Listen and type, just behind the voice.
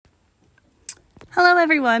Hello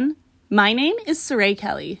everyone, my name is Saray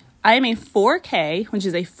Kelly. I am a 4K, which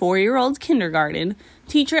is a 4-year-old kindergarten,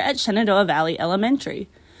 teacher at Shenandoah Valley Elementary,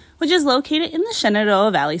 which is located in the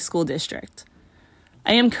Shenandoah Valley School District.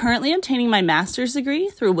 I am currently obtaining my master's degree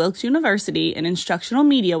through Wilkes University in instructional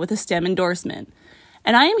media with a STEM endorsement,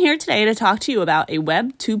 and I am here today to talk to you about a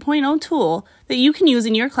Web 2.0 tool that you can use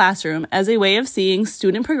in your classroom as a way of seeing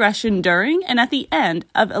student progression during and at the end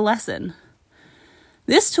of a lesson.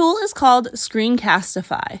 This tool is called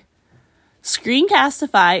Screencastify.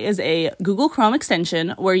 Screencastify is a Google Chrome extension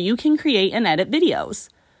where you can create and edit videos.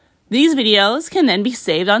 These videos can then be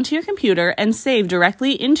saved onto your computer and saved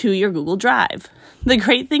directly into your Google Drive. The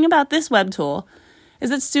great thing about this web tool is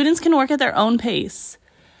that students can work at their own pace,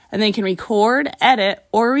 and they can record, edit,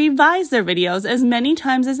 or revise their videos as many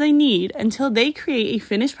times as they need until they create a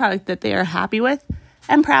finished product that they are happy with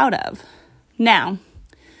and proud of. Now,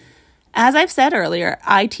 as I've said earlier,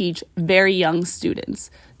 I teach very young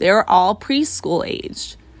students. They're all preschool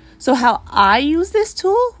aged. So how I use this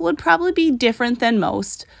tool would probably be different than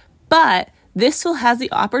most, but this tool has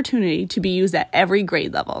the opportunity to be used at every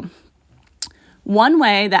grade level. One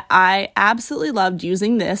way that I absolutely loved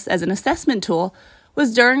using this as an assessment tool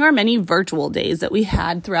was during our many virtual days that we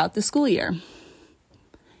had throughout the school year.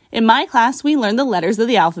 In my class, we learned the letters of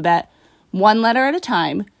the alphabet, one letter at a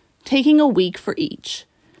time, taking a week for each.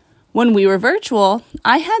 When we were virtual,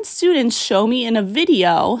 I had students show me in a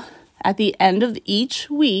video at the end of each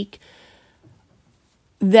week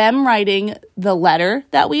them writing the letter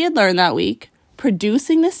that we had learned that week,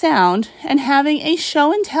 producing the sound, and having a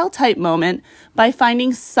show and tell type moment by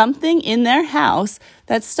finding something in their house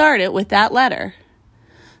that started with that letter.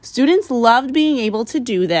 Students loved being able to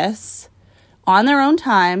do this on their own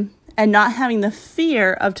time and not having the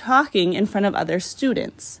fear of talking in front of other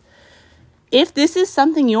students. If this is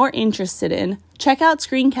something you're interested in, check out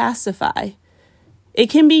Screencastify. It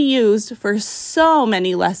can be used for so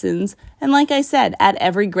many lessons, and like I said, at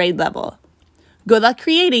every grade level. Good luck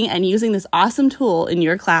creating and using this awesome tool in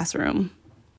your classroom.